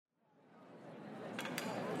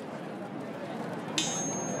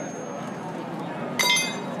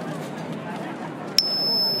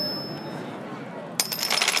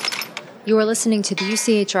You are listening to the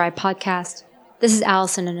UCHRI podcast. This is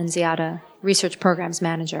Allison Annunziata, Research Programs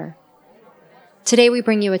Manager. Today we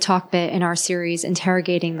bring you a talk bit in our series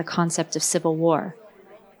interrogating the concept of civil war,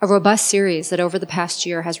 a robust series that over the past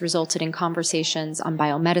year has resulted in conversations on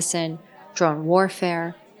biomedicine, drone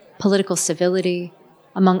warfare, political civility,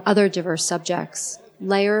 among other diverse subjects,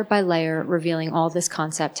 layer by layer revealing all this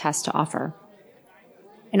concept has to offer.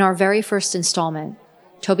 In our very first installment,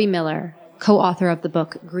 Toby Miller, co-author of the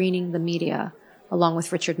book Greening the Media, along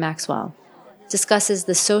with Richard Maxwell, discusses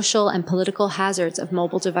the social and political hazards of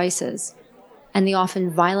mobile devices and the often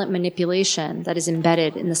violent manipulation that is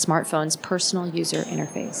embedded in the smartphone's personal user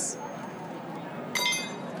interface.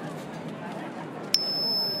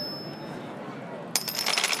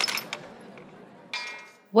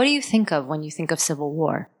 What do you think of when you think of civil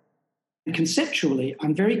war? Conceptually,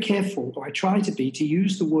 I'm very careful, or I try to be, to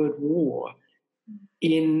use the word war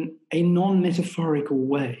in a non-metaphorical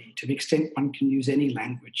way, to the extent one can use any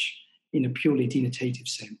language in a purely denotative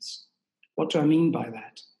sense. What do I mean by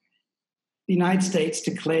that? The United States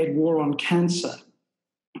declared war on cancer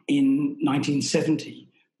in 1970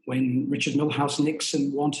 when Richard Milhous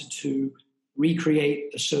Nixon wanted to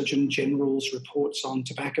recreate the Surgeon General's reports on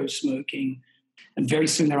tobacco smoking. And very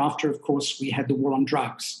soon thereafter, of course, we had the war on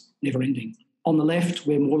drugs, never ending. On the left,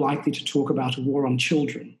 we're more likely to talk about a war on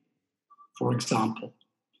children, for example.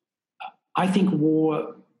 I think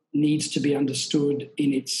war needs to be understood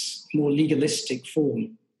in its more legalistic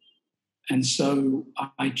form. And so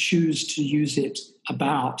I choose to use it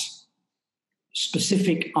about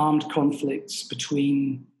specific armed conflicts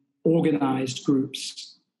between organized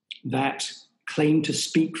groups that claim to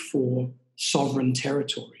speak for sovereign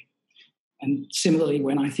territory. And similarly,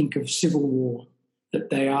 when I think of civil war, that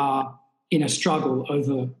they are in a struggle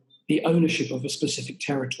over the ownership of a specific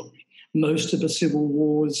territory. Most of the civil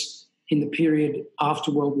wars in the period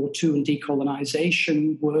after World War II and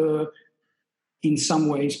decolonization were in some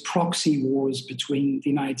ways proxy wars between the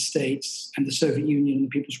United States and the Soviet Union and the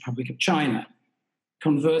People's Republic of China.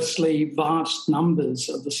 Conversely, vast numbers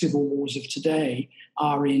of the civil wars of today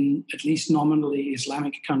are in, at least nominally,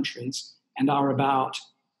 Islamic countries and are about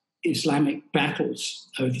Islamic battles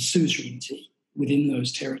over suzerainty within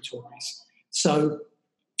those territories. So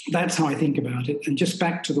that's how I think about it. And just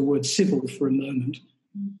back to the word civil for a moment,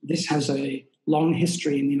 this has a long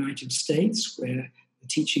history in the United States where the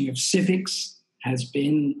teaching of civics has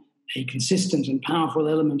been a consistent and powerful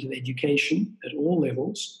element of education at all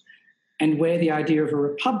levels, and where the idea of a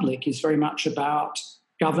republic is very much about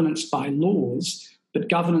governance by laws, but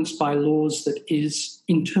governance by laws that is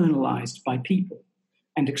internalized by people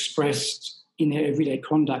and expressed in their everyday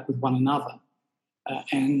conduct with one another.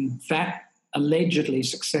 And that allegedly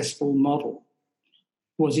successful model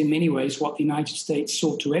was in many ways what the United States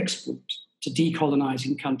sought to export to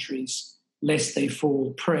decolonizing countries, lest they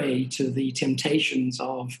fall prey to the temptations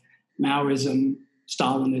of Maoism,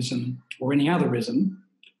 Stalinism, or any other ism.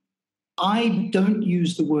 I don't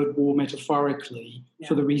use the word war metaphorically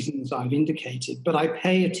for the reasons I've indicated, but I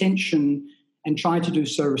pay attention and try to do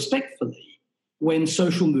so respectfully when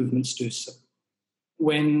social movements do so,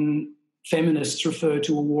 when feminists refer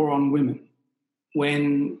to a war on women,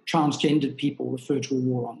 when transgendered people refer to a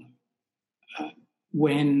war on them,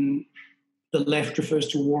 when the left refers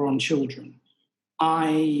to a war on children.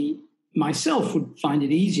 I myself would find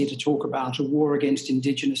it easier to talk about a war against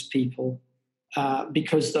Indigenous people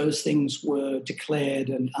because those things were declared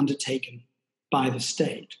and undertaken by the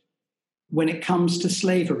state. When it comes to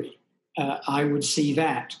slavery, I would see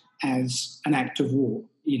that as an act of war,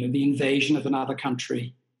 the invasion of another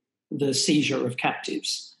country, the seizure of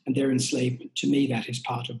captives and their enslavement. To me, that is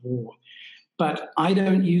part of war. But I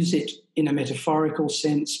don't use it in a metaphorical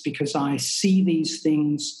sense because I see these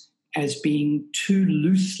things as being too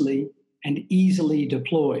loosely and easily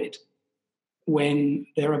deployed when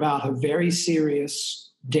they're about a very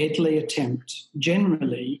serious, deadly attempt,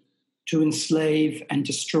 generally, to enslave and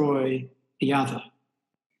destroy the other.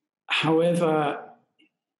 However,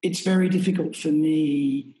 it's very difficult for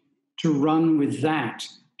me to run with that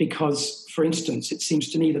because, for instance, it seems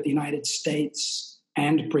to me that the United States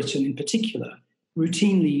and Britain in particular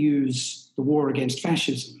routinely use the war against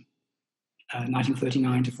fascism,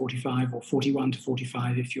 1939 to 45 or 41 to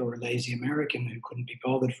 45 if you're a lazy American who couldn't be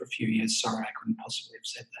bothered for a few years. Sorry, I couldn't possibly have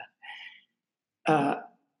said that.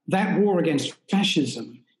 That war against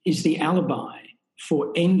fascism is the alibi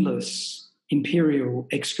for endless imperial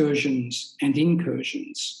excursions and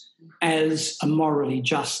incursions as a morally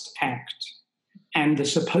just act. And the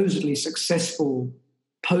supposedly successful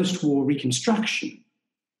post-war reconstruction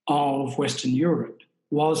of Western Europe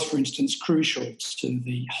was, for instance, crucial to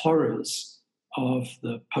the horrors of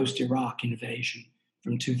the post-Iraq invasion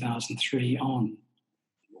from 2003 on.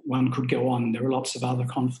 One could go on. There are lots of other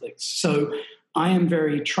conflicts. So I am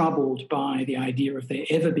very troubled by the idea of there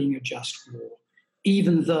ever being a just war,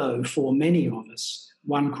 even though for many of us,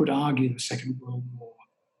 one could argue the Second World War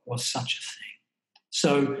was such a thing.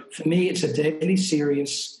 So for me, it's a deadly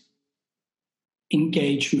serious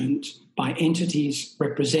engagement by entities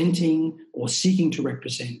representing or seeking to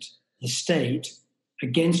represent the state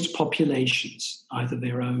against populations, either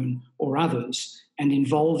their own or others, and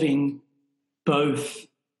involving both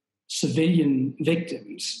civilian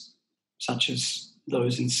victims, such as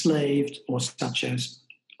those enslaved or such as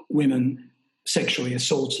women sexually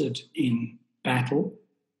assaulted in battle,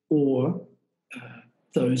 or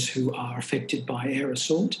those who are affected by air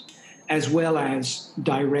assault, as well as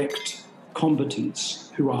direct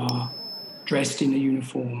combatants who are dressed in a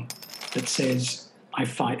uniform that says, I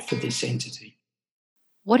fight for this entity.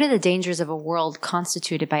 What are the dangers of a world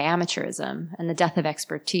constituted by amateurism and the death of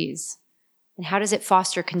expertise? And how does it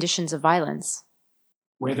foster conditions of violence?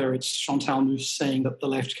 Whether it's Chantal Mouffe saying that the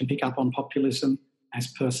left can pick up on populism as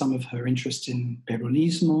per some of her interest in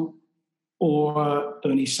Peronismo, or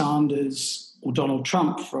Bernie Sanders or Donald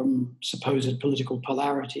Trump from supposed political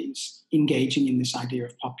polarities engaging in this idea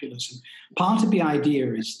of populism. Part of the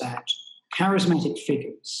idea is that charismatic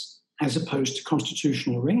figures, as opposed to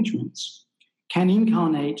constitutional arrangements, can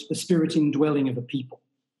incarnate the spirit indwelling of a people.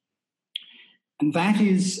 And that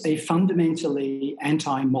is a fundamentally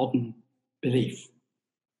anti-modern belief,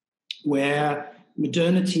 where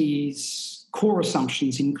modernity's core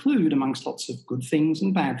assumptions include, amongst lots of good things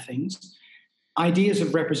and bad things, ideas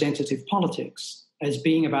of representative politics as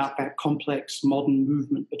being about that complex modern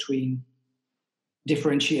movement between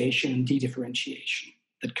differentiation and de-differentiation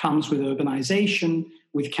that comes with urbanization,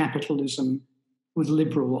 with capitalism, with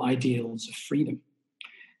liberal ideals of freedom.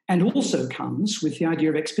 And also comes with the idea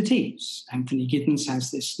of expertise. Anthony Giddens has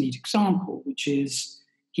this neat example, which is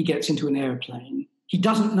he gets into an airplane. He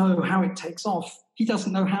doesn't know how it takes off. He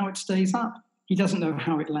doesn't know how it stays up. He doesn't know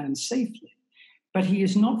how it lands safely. But he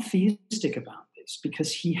is not theistic about this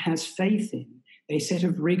because he has faith in a set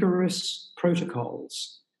of rigorous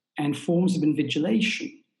protocols and forms of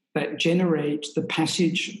invigilation that generate the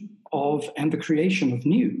passage of and the creation of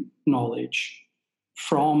new knowledge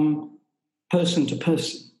from person to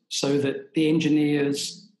person, so that the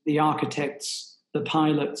engineers, the architects, the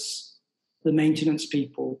pilots, the maintenance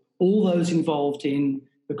people, all those involved in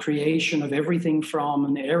the creation of everything from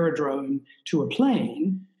an aerodrome to a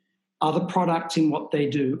plane are the products in what they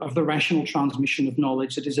do of the rational transmission of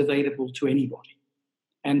knowledge that is available to anybody,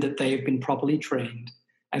 and that they have been properly trained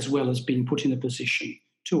as well as being put in a position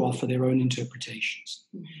to offer their own interpretations.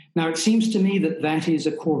 Mm-hmm. Now, it seems to me that that is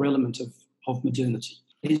a core element of modernity.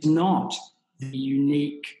 It is not the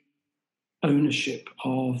unique ownership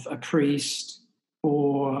of a priest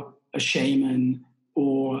or a shaman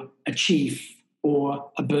or a chief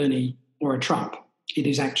or a Bernie or a Trump. It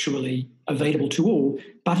is actually available to all,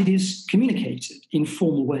 but it is communicated in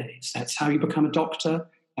formal ways. That's how you become a doctor.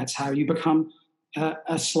 That's how you become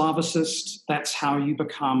a Slavicist. That's how you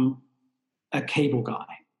become a cable guy.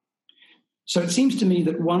 So it seems to me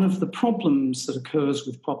that one of the problems that occurs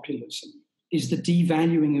with populism is the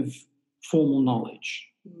devaluing of formal knowledge.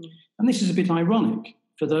 Mm. And this is a bit ironic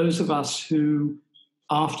for those of us who,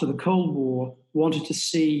 after the Cold War, wanted to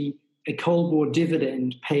see a Cold War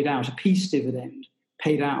dividend paid out, a peace dividend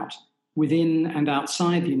paid out within and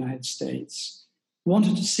outside the United States,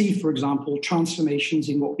 wanted to see, for example, transformations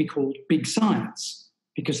in what we called big science,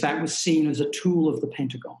 because that was seen as a tool of the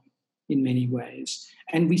Pentagon in many ways.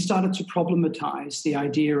 And we started to problematize the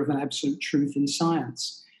idea of an absolute truth in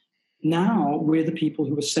science. Now we're the people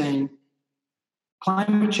who are saying,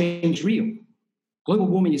 climate change is real. Global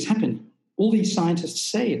warming is happening. All these scientists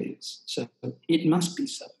say it is, so it must be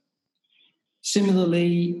so.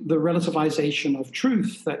 Similarly, the relativization of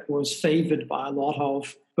truth that was favored by a lot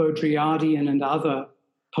of Baudrillardian and other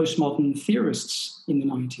postmodern theorists in the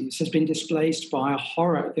 90s has been displaced by a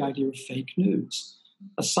horror at the idea of fake news,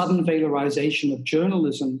 a sudden valorization of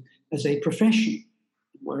journalism as a profession,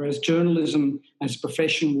 whereas journalism as a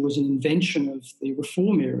profession was an invention of the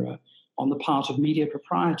reform era on the part of media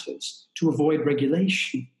proprietors to avoid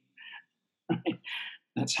regulation.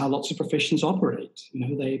 That's how lots of professions operate. You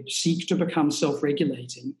know, they seek to become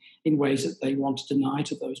self-regulating in ways that they want to deny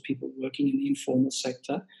to those people working in the informal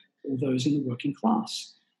sector or those in the working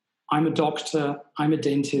class. I'm a doctor, I'm a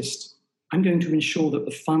dentist, I'm going to ensure that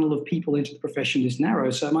the funnel of people into the profession is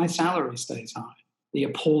narrow so my salary stays high. The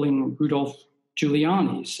appalling Rudolph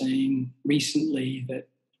Giuliani saying recently that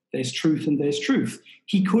There's truth and there's truth.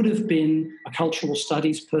 He could have been a cultural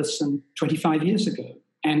studies person 25 years ago,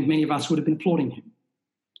 and many of us would have been applauding him.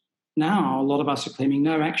 Now, a lot of us are claiming,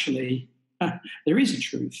 no, actually, there is a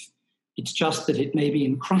truth. It's just that it may be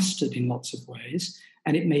encrusted in lots of ways,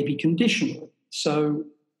 and it may be conditional. So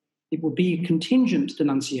it would be a contingent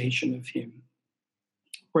denunciation of him,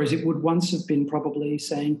 whereas it would once have been probably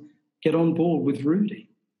saying, get on board with Rudy,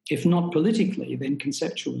 if not politically, then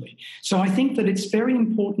conceptually. So I think that it's very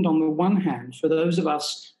important, on the one hand, for those of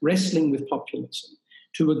us wrestling with populism,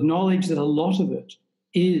 to acknowledge that a lot of it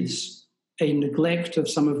is a neglect of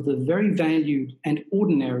some of the very valued and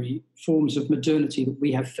ordinary forms of modernity that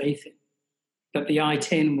we have faith in, that the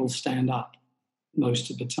I-10 will stand up most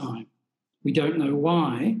of the time. We don't know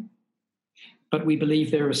why, but we believe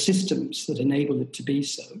there are systems that enable it to be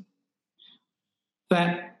so.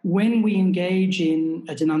 That when we engage in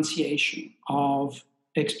a denunciation of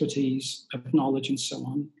expertise, of knowledge and so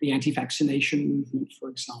on, the anti-vaccination movement, for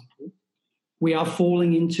example, we are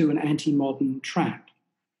falling into an anti-modern trap.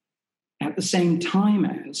 At the same time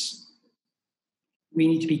as we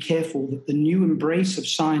need to be careful that the new embrace of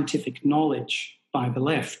scientific knowledge by the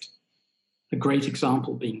left, a great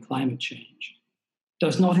example being climate change,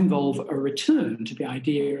 does not involve a return to the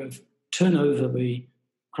idea of turn over the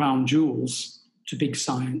crown jewels to big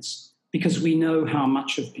science, because we know how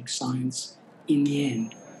much of big science, in the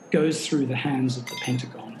end, goes through the hands of the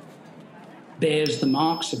Pentagon, bears the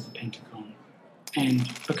marks of the Pentagon, and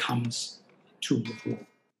becomes a tool of war.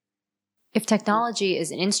 If technology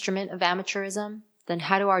is an instrument of amateurism, then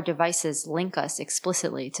how do our devices link us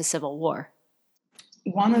explicitly to civil war?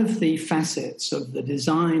 One of the facets of the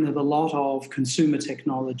design of a lot of consumer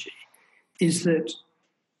technology is that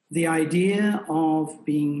the idea of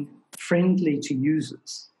being friendly to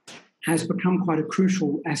users has become quite a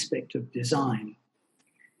crucial aspect of design.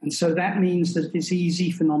 And so that means that it's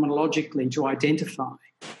easy phenomenologically to identify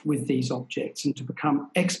with these objects and to become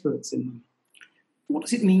experts in them. What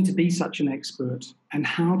does it mean to be such an expert, and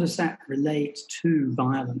how does that relate to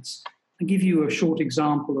violence? I'll give you a short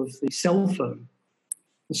example of the cell phone,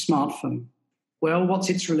 the smartphone. Well, what's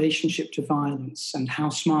its relationship to violence, and how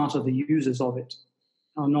smart are the users of it?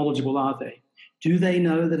 How knowledgeable are they? Do they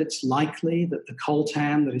know that it's likely that the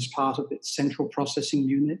coltan that is part of its central processing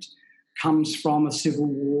unit comes from a civil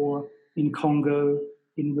war in Congo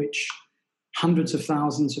in which hundreds of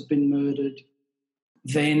thousands have been murdered?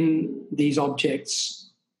 Then these objects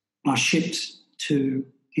are shipped to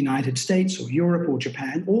the United States or Europe or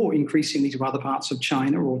Japan, or increasingly to other parts of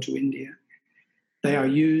China or to India. They are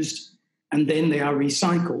used and then they are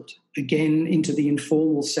recycled again into the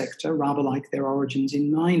informal sector, rather like their origins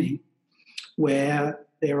in mining, where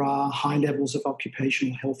there are high levels of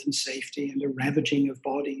occupational health and safety and a ravaging of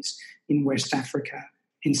bodies in West Africa,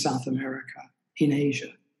 in South America, in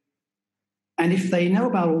Asia. And if they know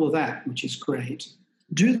about all of that, which is great,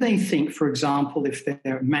 do they think, for example, if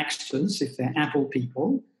they're Maxters, if they're Apple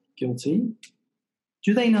people, guilty,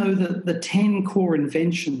 do they know that the 10 core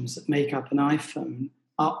inventions that make up an iPhone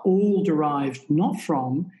are all derived not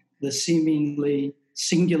from the seemingly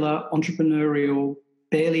singular, entrepreneurial,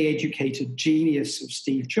 barely educated genius of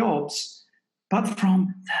Steve Jobs, but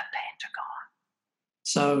from the Pentagon?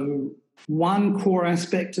 So one core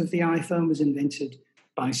aspect of the iPhone was invented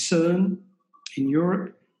by CERN in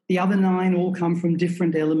Europe. The other 9 all come from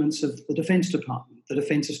different elements of the Defense Department, the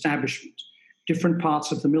defense establishment, different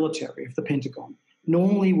parts of the military, of the Pentagon,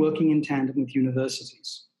 normally working in tandem with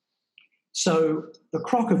universities. So the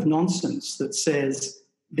crock of nonsense that says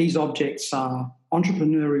these objects are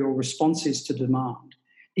entrepreneurial responses to demand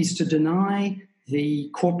is to deny the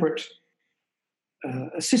corporate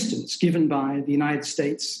assistance given by the United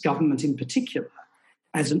States government in particular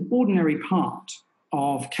as an ordinary part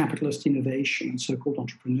of capitalist innovation and so-called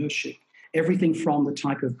entrepreneurship. Everything from the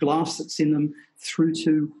type of glass that's in them through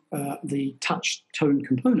to the touch tone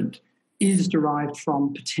component is derived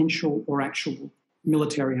from potential or actual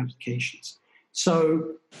military applications.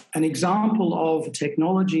 So an example of a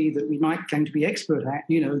technology that we might claim to be expert at,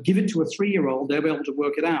 give it to a 3-year-old, they'll be able to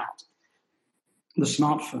work it out. The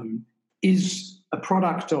smartphone is a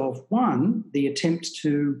product of, one, the attempt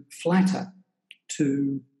to flatter,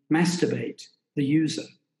 to masturbate the user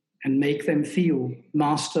and make them feel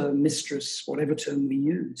master, mistress, whatever term we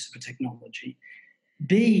use for technology.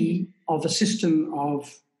 B, of a system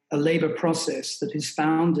of a labor process that is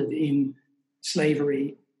founded in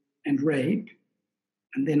slavery and rape,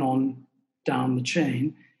 and then on down the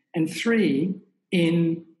chain. And 3,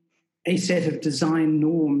 in a set of design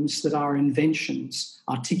norms that are inventions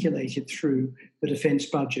articulated through the defense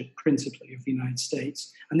budget, principally of the United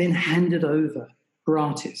States, and then handed over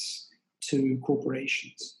gratis to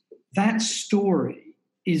corporations. that story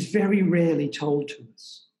is very rarely told to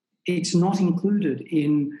us. It's not included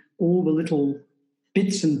in all the little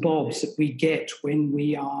bits and bobs that we get when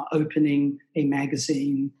we are opening a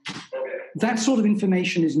magazine. That sort of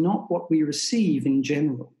information is not what we receive in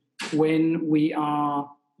general when we are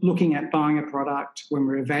looking at buying a product, when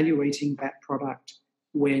we're evaluating that product,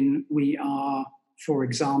 when we are, for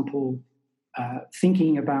example,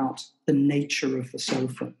 thinking about the nature of the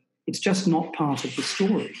sofa. It's just not part of the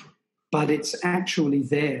story, but it's actually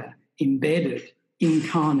there, embedded,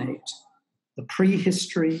 incarnate, the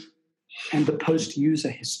prehistory and the post-user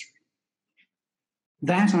history.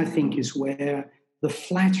 That, I think, is where the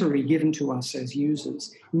flattery given to us as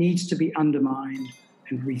users needs to be undermined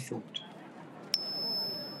and rethought.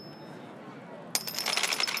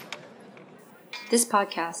 This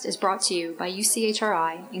podcast is brought to you by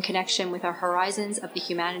UCHRI in connection with our Horizons of the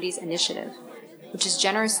Humanities initiative, which is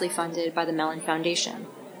generously funded by the Mellon Foundation.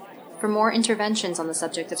 For more interventions on the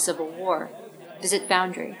subject of Civil War, visit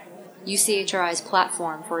Foundry, UCHRI's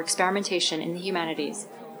platform for experimentation in the humanities,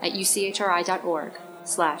 at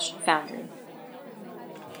uchri.org/foundry.